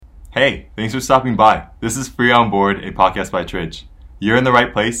Hey, thanks for stopping by. This is Free on Board, a podcast by Tridge. You're in the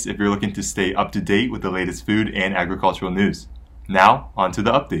right place if you're looking to stay up to date with the latest food and agricultural news. Now, on to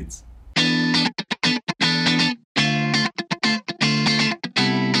the updates.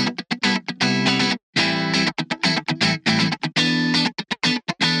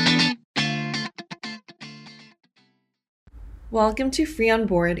 Welcome to Free on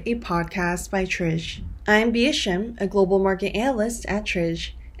Board, a podcast by Tridge. I'm Bia Shim, a global market analyst at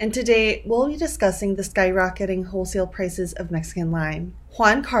Tridge, and today we'll be discussing the skyrocketing wholesale prices of Mexican lime.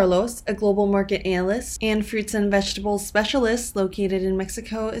 Juan Carlos, a global market analyst and fruits and vegetables specialist located in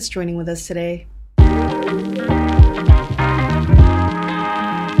Mexico, is joining with us today.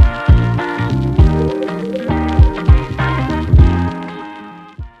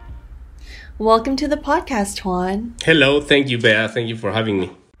 Welcome to the podcast, Juan. Hello, thank you, Bea. Thank you for having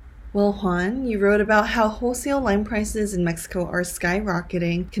me. Well, Juan, you wrote about how wholesale lime prices in Mexico are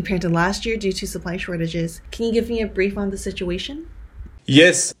skyrocketing compared to last year due to supply shortages. Can you give me a brief on the situation?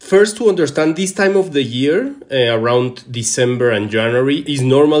 Yes, first to understand this time of the year, around December and January, is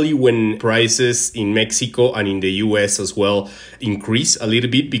normally when prices in Mexico and in the US as well increase a little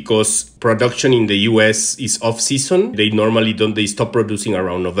bit because production in the US is off-season. They stop producing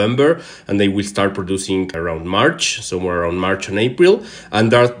around November and they will start producing around March, somewhere around March and April.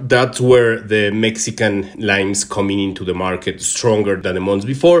 And that's where the Mexican limes coming into the market stronger than the months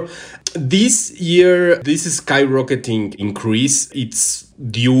before. This year, this skyrocketing increase, it's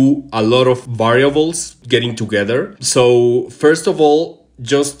due a lot of variables getting together. So first of all,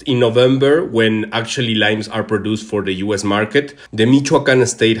 just in November, when actually limes are produced for the US market, the Michoacan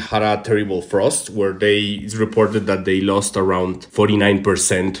state had a terrible frost where it's reported that they lost around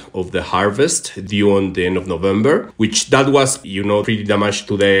 49% of the harvest due on the end of November, which that was, pretty damage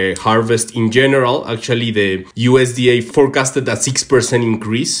to the harvest in general. Actually, the USDA forecasted a 6%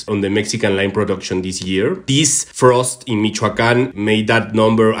 increase on the Mexican lime production this year. This frost in Michoacan made that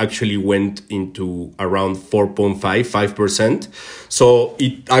number actually went into around 5%. So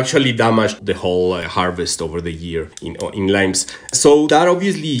it actually damaged the whole harvest over the year in limes. So that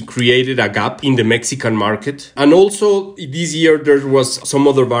obviously created a gap in the Mexican market. And also this year, there was some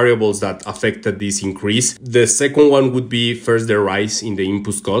other variables that affected this increase. The second one would be first the rise in the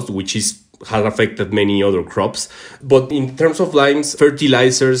input cost, which has affected many other crops. But in terms of limes,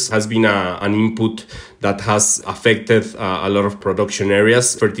 fertilizers has been an input that has affected a lot of production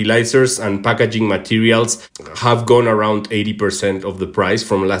areas. Fertilizers and packaging materials have gone around 80% of the price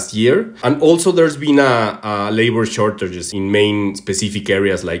from last year. And also there's been a labor shortages in main specific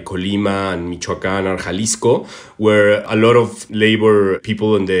areas like Colima and Michoacán or Jalisco, where a lot of labor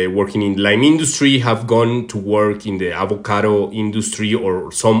people working in the lime industry have gone to work in the avocado industry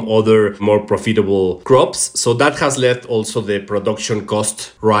or some other more profitable crops. So that has led also the production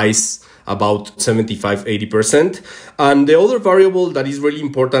cost rise about 75-80%. And the other variable that is really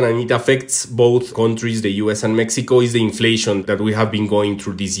important and it affects both countries, the US and Mexico, is the inflation that we have been going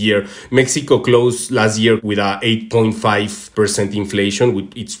through this year. Mexico closed last year with a 8.5% inflation.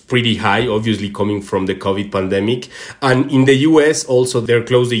 It's pretty high, obviously coming from the COVID pandemic. And in the US also, they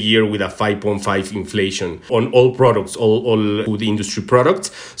closed the year with a 5.5 inflation on all products, all food industry products.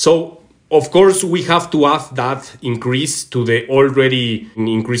 So of course, we have to add that increase to the already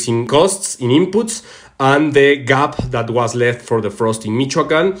increasing costs in inputs and the gap that was left for the frost in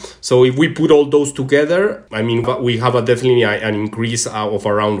Michoacan. So if we put all those together, we have definitely an increase of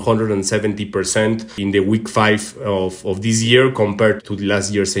around 170% in the week 5 of this year compared to the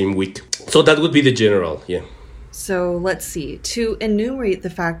last year, same week. So that would be the general, yeah. So let's see. To enumerate the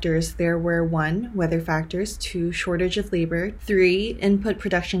factors, there were 1, weather factors, 2, shortage of labor, 3, input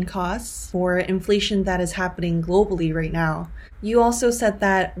production costs, 4, inflation that is happening globally right now. You also said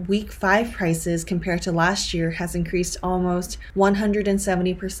that week 5 prices compared to last year has increased almost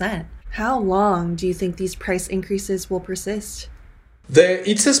 170%. How long do you think these price increases will persist?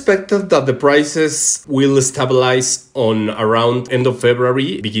 It's expected that the prices will stabilize on around end of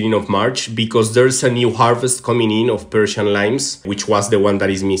February, beginning of March, because there's a new harvest coming in of Persian limes, which was the one that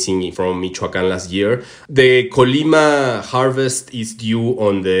is missing from Michoacan last year. The Colima harvest is due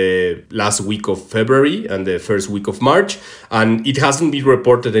on the last week of February and the first week of March, and it hasn't been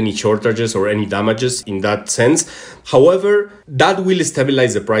reported any shortages or any damages in that sense. However, that will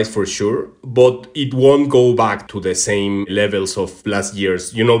stabilize the price for sure, but it won't go back to the same levels of last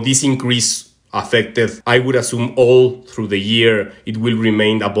year's. This increase affected. I would assume all through the year, it will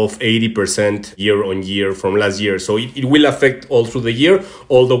remain above 80% year on year from last year. So it will affect all through the year,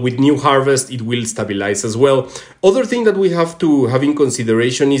 although with new harvest, it will stabilize as well. Other thing that we have to have in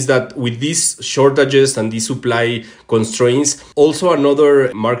consideration is that with these shortages and these supply constraints, also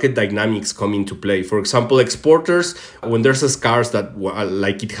another market dynamics come into play. For example, exporters, when there's a scarce that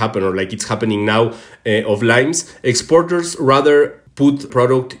like it happened or like it's happening now of limes, exporters rather put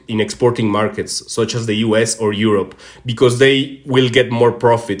product in exporting markets such as the US or Europe because they will get more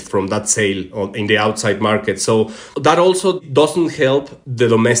profit from that sale in the outside market. So that also doesn't help the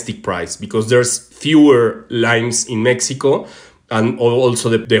domestic price because there's fewer limes in Mexico. And also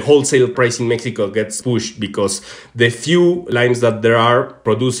the wholesale price in Mexico gets pushed because the few limes that there are,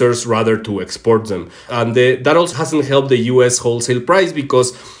 producers rather to export them. And that also hasn't helped the US wholesale price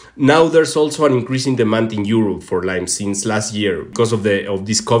because now there's also an increasing demand in Europe for lime since last year because of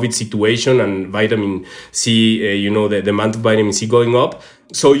this COVID situation and vitamin C, the demand of vitamin C going up.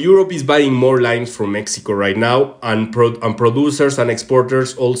 So Europe is buying more limes from Mexico right now, and producers and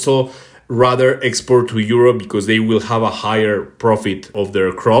exporters also rather export to Europe because they will have a higher profit of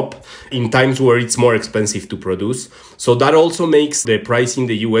their crop in times where it's more expensive to produce. So that also makes the price in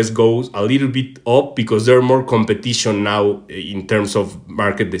the US go a little bit up because there's more competition now in terms of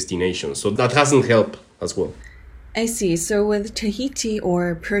market destinations. So that hasn't helped as well. I see. So with Tahiti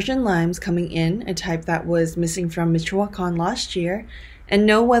or Persian limes coming in, a type that was missing from Michoacan last year, and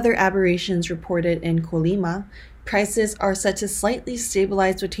no weather aberrations reported in Colima, prices are set to slightly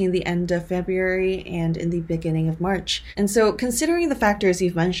stabilize between the end of February and in the beginning of March. And so considering the factors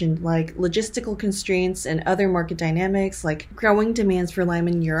you've mentioned, like logistical constraints and other market dynamics, like growing demands for lime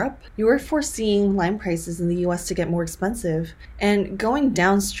in Europe, you are foreseeing lime prices in the US to get more expensive. And going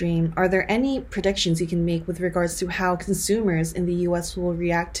downstream, are there any predictions you can make with regards to how consumers in the US will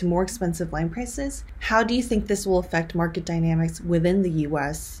react to more expensive lime prices? How do you think this will affect market dynamics within the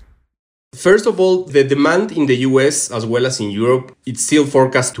US? First of all, the demand in the US as well as in Europe, it's still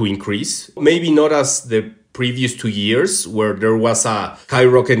forecast to increase. Maybe not as the previous 2 years where there was a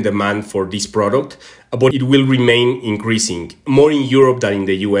skyrocket demand for this product, but it will remain increasing more in Europe than in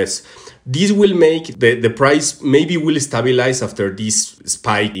the US. This will make the price maybe will stabilize after this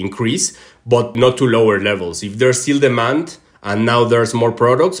spike increase, but not to lower levels. If there's still demand, and now there's more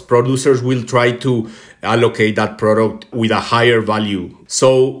products, producers will try to allocate that product with a higher value.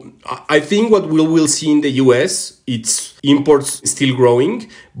 So I think what we will see in the US, it's imports still growing,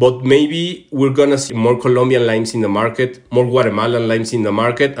 but maybe we're going to see more Colombian limes in the market, more Guatemalan limes in the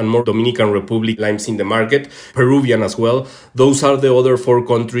market, and more Dominican Republic limes in the market, Peruvian as well. Those are the other 4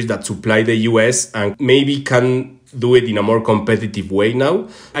 countries that supply the US and maybe can do it in a more competitive way now.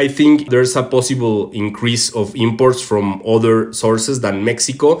 I think there's a possible increase of imports from other sources than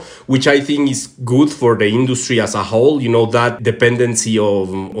Mexico, which I think is good for the industry as a whole. That dependency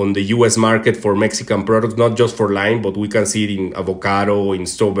on the US market for Mexican products, not just for lime, but we can see it in avocado, in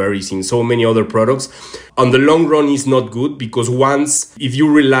strawberries, in so many other products. On the long run, is not good because if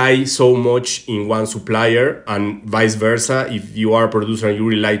you rely so much in one supplier and vice versa, if you are a producer and you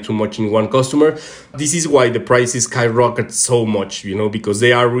rely too much in one customer, this is why the prices skyrocket so much, because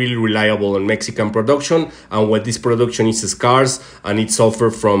they are really reliable on Mexican production. And when this production is scarce and it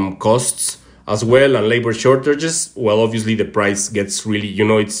suffers from costs as well and labor shortages, well, obviously the price gets really,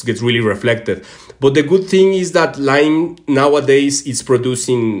 it gets really reflected. But the good thing is that lime nowadays is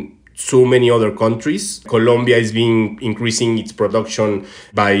producing so many other countries. Colombia is increasing its production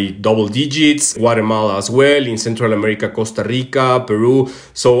by double digits, Guatemala as well, in Central America, Costa Rica, Peru.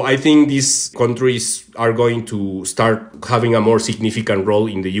 So I think these countries are going to start having a more significant role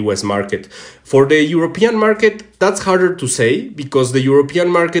in the US market. For the European market, that's harder to say because the European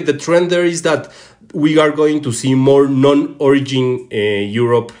market, the trend there is that we are going to see more non-origin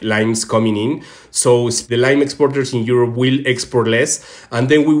Europe limes coming in. So the lime exporters in Europe will export less. And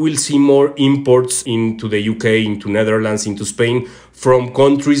then we will see more imports into the UK, into Netherlands, into Spain from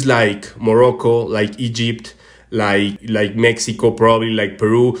countries like Morocco, like Egypt, like Mexico, probably like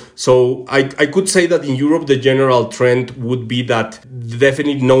Peru. So I could say that in Europe, the general trend would be that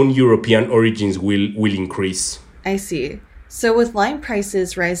definite non-European origins will increase. I see. So with lime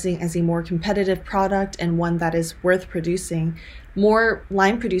prices rising as a more competitive product and one that is worth producing, more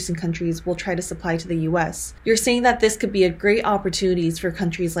lime-producing countries will try to supply to the US. You're saying that this could be a great opportunity for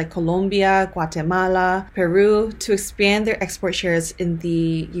countries like Colombia, Guatemala, Peru to expand their export shares in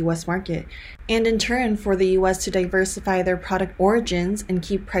the US market, and in turn for the US to diversify their product origins and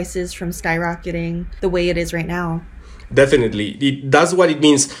keep prices from skyrocketing the way it is right now. Definitely. That's what it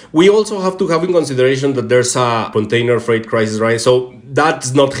means. We also have to have in consideration that there's a container freight crisis, right? So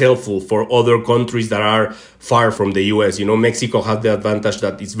that's not helpful for other countries that are far from the US. Mexico has the advantage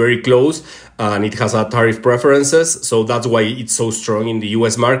that it's very close and it has a tariff preferences. So that's why it's so strong in the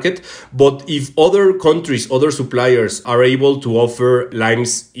US market. But if other countries, other suppliers are able to offer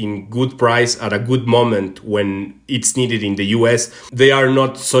limes in good price at a good moment when it's needed in the US, they are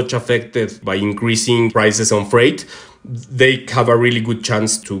not such affected by increasing prices on freight. They have a really good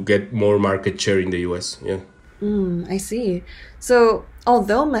chance to get more market share in the US. Yeah. I see. So,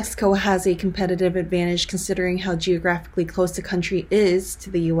 although Mexico has a competitive advantage considering how geographically close the country is to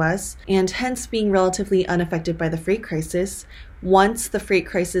the US, and hence being relatively unaffected by the freight crisis, once the freight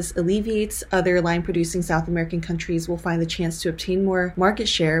crisis alleviates, other lime-producing South American countries will find the chance to obtain more market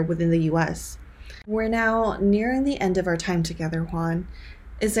share within the US. We're now nearing the end of our time together, Juan.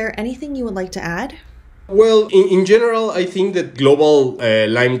 Is there anything you would like to add? Well, in general, I think that global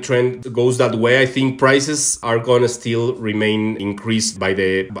lime trend goes that way. I think prices are going to still remain increased by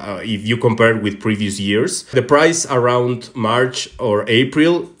if you compare with previous years. The price around March or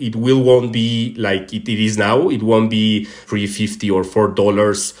April, won't be like it is now. It won't be $3.50 or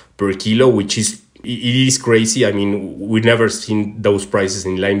 $4 per kilo, which is it is crazy. I mean, we've never seen those prices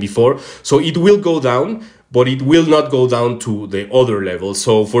in lime before. So it will go down, but it will not go down to the other level.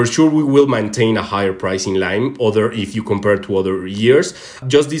 So for sure, we will maintain a higher price in lime, if you compare to other years.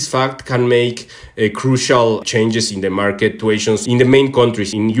 Just this fact can make crucial changes in the market situations in the main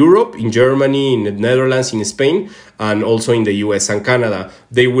countries, in Europe, in Germany, in the Netherlands, in Spain, and also in the US and Canada.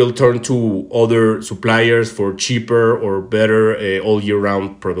 They will turn to other suppliers for cheaper or better all year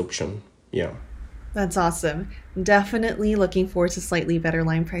round production. Yeah. That's awesome. Definitely looking forward to slightly better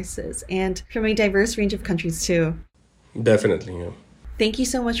lime prices and from a diverse range of countries too. Definitely, yeah. Thank you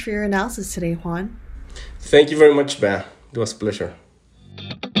so much for your analysis today, Juan. Thank you very much, Bea. It was a pleasure.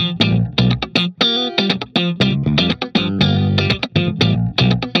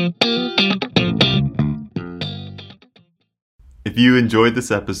 If you enjoyed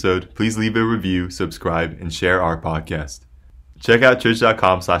this episode, please leave a review, subscribe, and share our podcast. Check out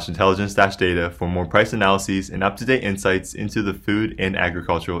church.com/intelligence-data for more price analyses and up-to-date insights into the food and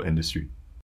agricultural industry.